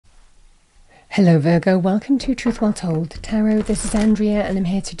Hello Virgo, welcome to Truth Well Told Tarot. This is Andrea and I'm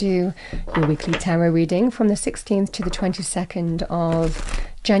here to do your weekly tarot reading from the 16th to the 22nd of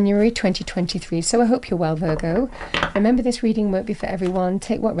January 2023. So I hope you're well, Virgo. Remember, this reading won't be for everyone.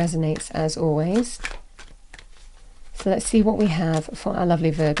 Take what resonates as always. So let's see what we have for our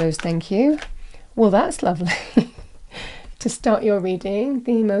lovely Virgos. Thank you. Well, that's lovely. To start your reading,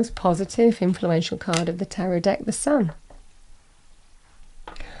 the most positive, influential card of the tarot deck, the Sun.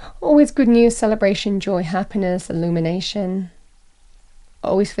 Always good news, celebration, joy, happiness, illumination.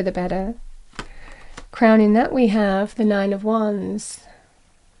 Always for the better. Crowning that, we have the Nine of Wands.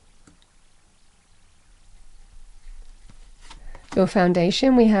 Your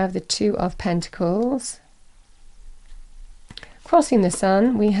foundation, we have the Two of Pentacles. Crossing the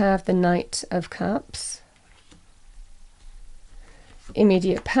Sun, we have the Knight of Cups.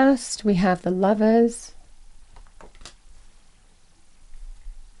 Immediate past, we have the Lovers.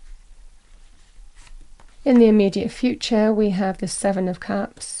 In the immediate future, we have the Seven of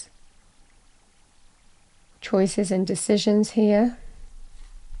Cups. Choices and decisions here.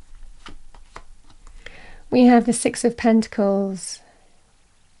 We have the Six of Pentacles.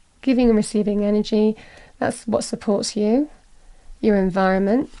 Giving and receiving energy, that's what supports you. Your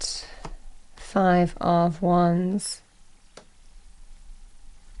environment. Five of Wands.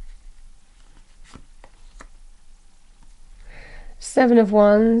 Seven of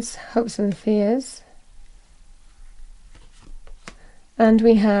Wands, hopes and fears. And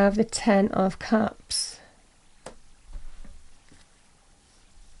we have the Ten of Cups.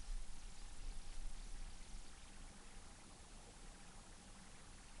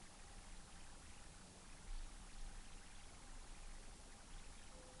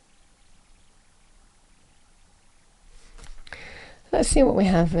 Let's see what we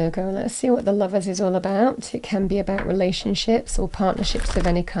have, Virgo. Let's see what the Lovers is all about. It can be about relationships or partnerships of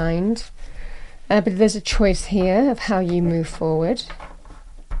any kind. But there's a choice here of how you move forward.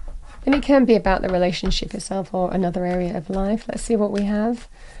 And it can be about the relationship itself or another area of life. Let's see what we have.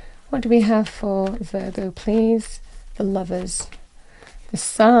 What do we have for Virgo, please? The Lovers. The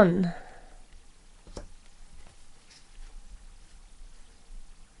Sun.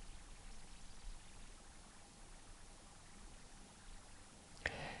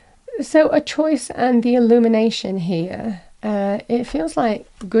 So a choice and the illumination here. It feels like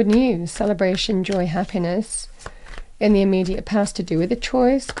good news, celebration, joy, happiness. In the immediate past, to do with a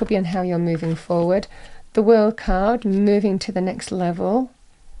choice, could be on how you're moving forward. The World card, moving to the next level,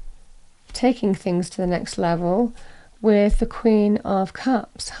 taking things to the next level, with the Queen of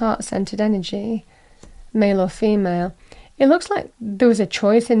Cups, heart-centered energy, male or female. It looks like there was a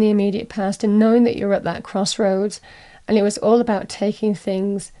choice in the immediate past, and knowing that you're at that crossroads, and it was all about taking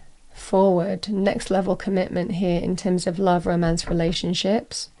things forward, next level commitment here in terms of love, romance,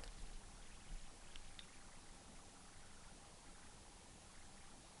 relationships.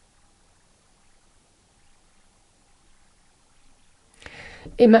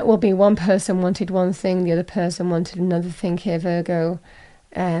 It might well be one person wanted one thing, the other person wanted another thing here, Virgo.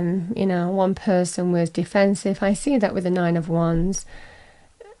 You know, one person was defensive. I see that with the Nine of Wands.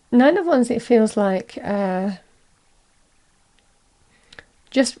 Nine of Wands, it feels like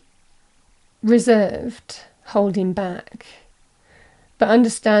just reserved, holding back. But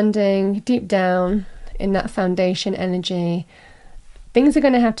understanding deep down in that foundation energy, things are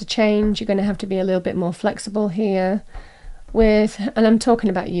going to have to change. You're going to have to be a little bit more flexible here. And I'm talking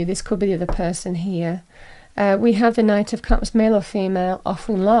about you, this could be the other person here. We have the Knight of Cups, male or female,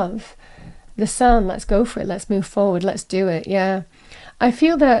 offering love. The Sun, let's go for it, let's move forward, let's do it, yeah. I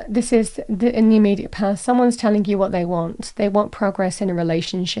feel that this is, in the immediate past, someone's telling you what they want. They want progress in a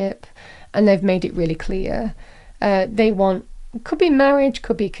relationship, and they've made it really clear. They want, could be marriage,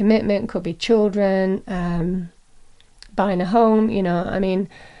 could be commitment, could be children, buying a home, you know, I mean,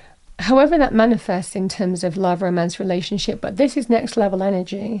 however that manifests in terms of love, romance, relationship, but this is next level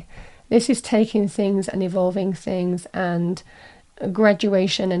energy. This is taking things and evolving things and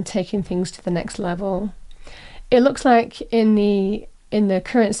graduation and taking things to the next level. It looks like in the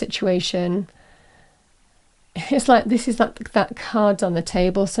current situation, it's like this is like that cards on the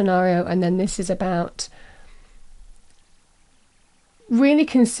table scenario, and then this is about really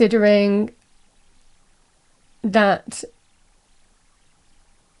considering that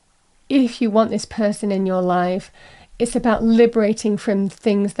if you want this person in your life, it's about liberating from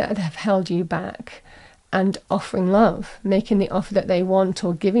things that have held you back and offering love, making the offer that they want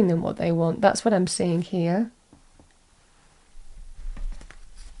or giving them what they want. That's what I'm seeing here.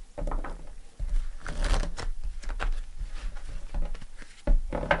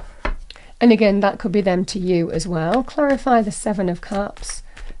 And again, that could be them to you as well. Clarify the Seven of Cups.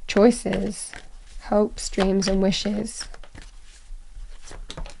 Choices. hopes, dreams and wishes.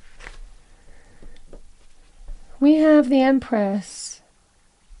 We have the Empress.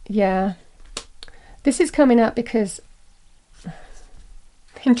 Yeah. This is coming up because,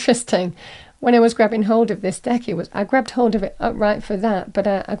 interesting, when I was grabbing hold of this deck, I grabbed hold of it upright for that, but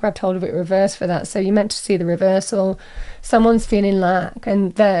I grabbed hold of it reverse for that. So you meant to see the reversal. Someone's feeling lack,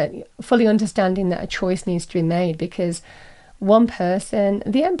 and they're fully understanding that a choice needs to be made, because one person,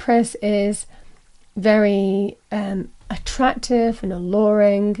 the Empress, is very attractive and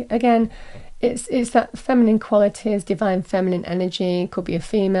alluring. Again, it's that feminine qualities, divine feminine energy. It could be a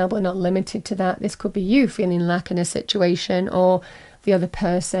female, but not limited to that. This could be you feeling lack in a situation, or the other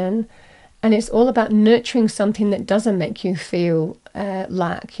person. And it's all about nurturing something that doesn't make you feel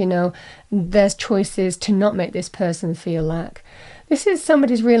lack. You know, there's choices to not make this person feel lack. This is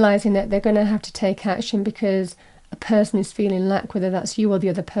somebody's realizing that they're going to have to take action because a person is feeling lack, whether that's you or the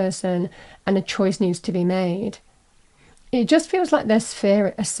other person, and a choice needs to be made. It just feels like there's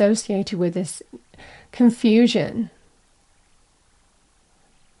fear associated with this confusion.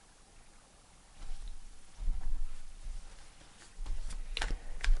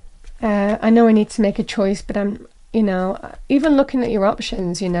 I know I need to make a choice, but I'm, you know, even looking at your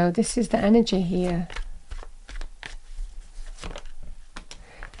options, you know, this is the energy here.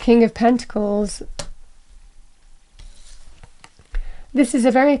 King of Pentacles. This is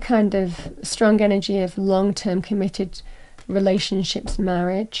a very kind of strong energy of long-term committed relationships,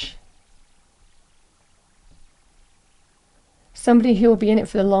 marriage. Somebody who will be in it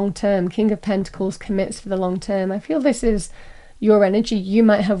for the long term. King of Pentacles commits for the long term. I feel this is your energy. You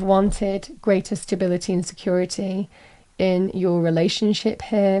might have wanted greater stability and security in your relationship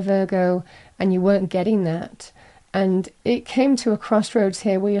here, Virgo, and you weren't getting that. And it came to a crossroads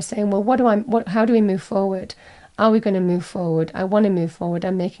here where you're saying, well, how do we move forward? Are we going to move forward? I want to move forward.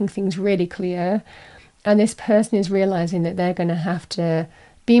 I'm making things really clear. And this person is realizing that they're going to have to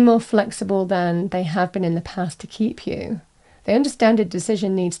be more flexible than they have been in the past to keep you. They understand a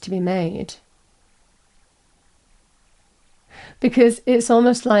decision needs to be made. Because it's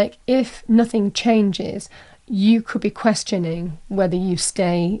almost like if nothing changes, you could be questioning whether you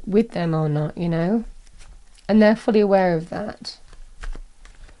stay with them or not, you know? And they're fully aware of that.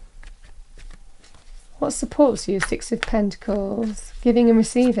 What supports you? Six of Pentacles. Giving and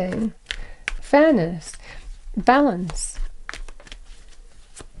receiving. Fairness. Balance.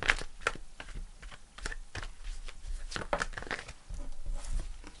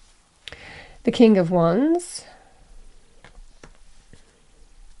 The King of Wands.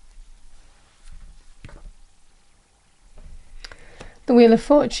 The Wheel of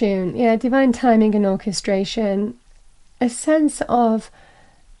Fortune. Yeah, divine timing and orchestration. A sense of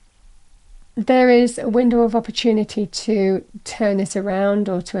there is a window of opportunity to turn this around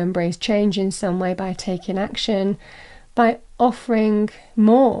or to embrace change in some way by taking action, by offering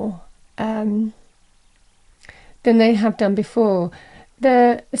more than they have done before.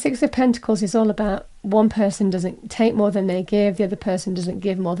 The Six of Pentacles is all about one person doesn't take more than they give, the other person doesn't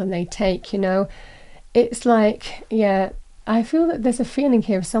give more than they take, you know. It's like, yeah, I feel that there's a feeling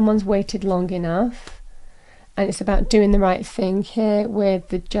here of someone's waited long enough. And it's about doing the right thing here with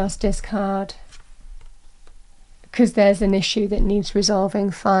the Justice card. Because there's an issue that needs resolving,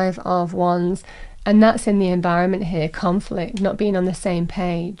 Five of Wands. And that's in the environment here, conflict, not being on the same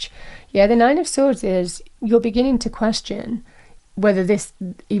page. Yeah, the Nine of Swords is you're beginning to question whether this,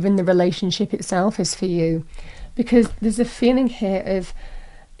 even the relationship itself, is for you. Because there's a feeling here of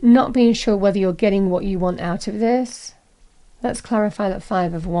not being sure whether you're getting what you want out of this. Let's clarify that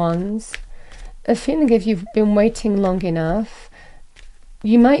Five of Wands. A feeling if you've been waiting long enough,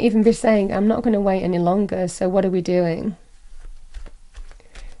 you might even be saying, I'm not going to wait any longer, so what are we doing?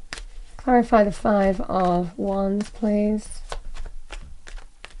 Clarify the Five of Wands, please.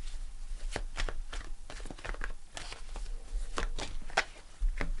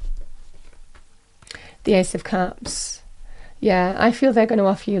 The Ace of Cups. Yeah, I feel they're going to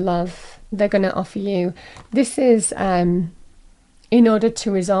offer you love. They're going to offer you. This is in order to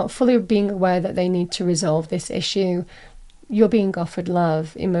resolve, fully being aware that they need to resolve this issue. You're being offered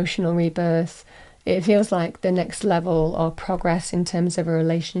love, emotional rebirth. It feels like the next level or progress in terms of a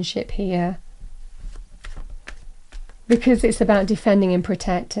relationship here. Because it's about defending and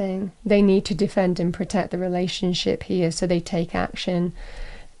protecting. They need to defend and protect the relationship here, so they take action.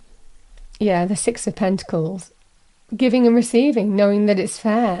 Yeah, the Six of Pentacles. Giving and receiving, knowing that it's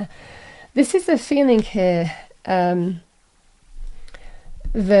fair. This is a feeling here,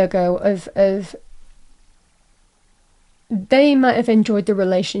 Virgo, of they might have enjoyed the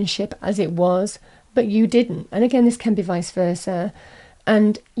relationship as it was, but you didn't. And again, this can be vice versa.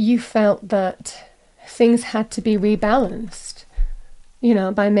 And you felt that things had to be rebalanced, you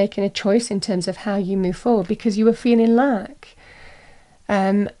know, by making a choice in terms of how you move forward, because you were feeling lack.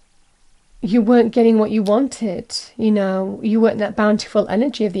 You weren't getting what you wanted, you know, you weren't that bountiful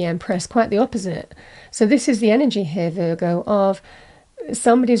energy of the Empress, quite the opposite. So this is the energy here, Virgo, of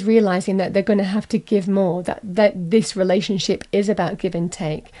somebody's realizing that they're going to have to give more, that this relationship is about give and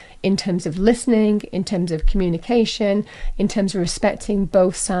take in terms of listening, in terms of communication, in terms of respecting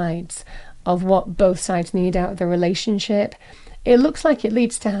both sides of what both sides need out of the relationship. It looks like it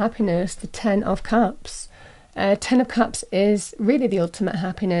leads to happiness, the Ten of Cups. Ten of Cups is really the ultimate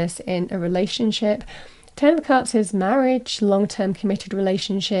happiness in a relationship. Ten of Cups is marriage, long-term committed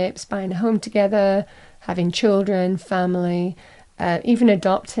relationships, buying a home together, having children, family, even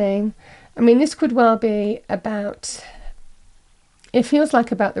adopting. I mean, this could well be about, it feels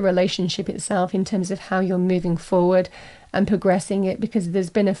like about the relationship itself in terms of how you're moving forward and progressing it, because there's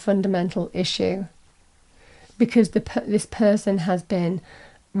been a fundamental issue. Because this person has been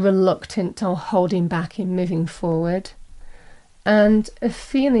reluctant or holding back in moving forward, and a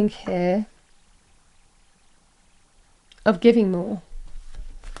feeling here of giving more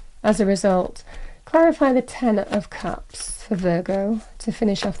as a result. Clarify the Ten of Cups for Virgo to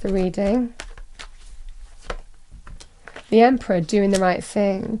finish off the reading. The Emperor, doing the right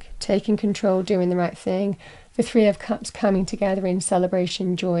thing, taking control, doing the right thing. The Three of Cups coming together in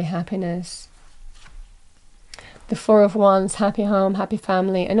celebration, joy, happiness. The Four of Wands, happy home, happy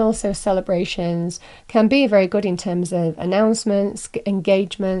family, and also celebrations can be very good in terms of announcements,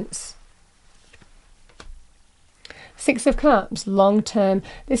 engagements. Six of Cups, long term.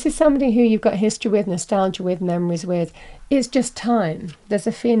 This is somebody who you've got history with, nostalgia with, memories with. It's just time. There's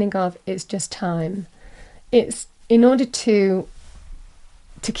a feeling of it's just time. It's in order to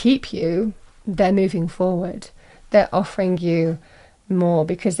keep you, they're moving forward. They're offering you more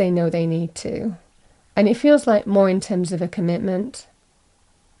because they know they need to. And it feels like more in terms of a commitment.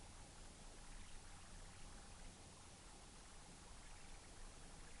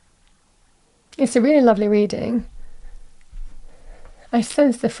 It's a really lovely reading. I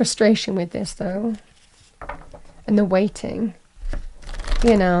sense the frustration with this, though, and the waiting.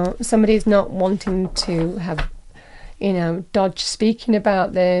 You know, somebody's not wanting to have, you know, dodge speaking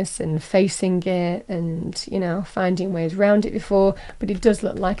about this and facing it and, you know, finding ways around it before, but it does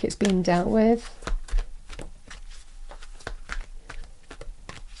look like it's being dealt with.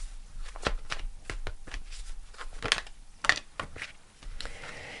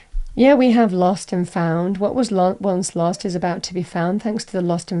 Yeah, we have lost and found. What was once lost is about to be found, thanks to the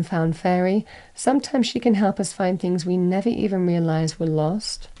lost and found fairy. Sometimes she can help us find things we never even realized were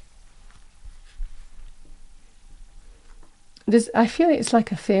lost. I feel it's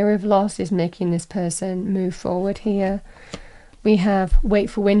like a fear of loss is making this person move forward here. We have wait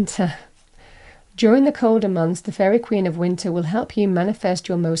for winter. During the colder months, the Fairy Queen of Winter will help you manifest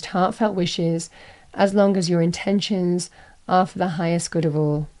your most heartfelt wishes, as long as your intentions are for the highest good of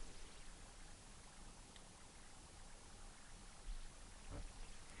all.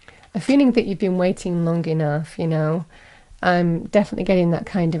 A feeling that you've been waiting long enough, you know. I'm definitely getting that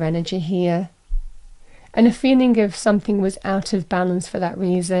kind of energy here. And a feeling of something was out of balance for that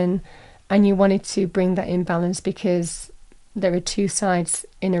reason, and you wanted to bring that in balance because there are two sides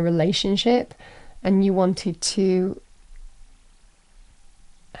in a relationship, and you wanted to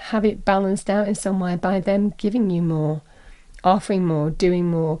have it balanced out in some way by them giving you more, offering more,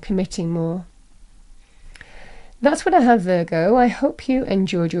 doing more, committing more. That's what I have, Virgo. I hope you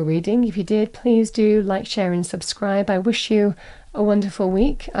enjoyed your reading. If you did, please do like, share and subscribe. I wish you a wonderful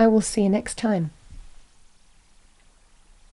week. I will see you next time.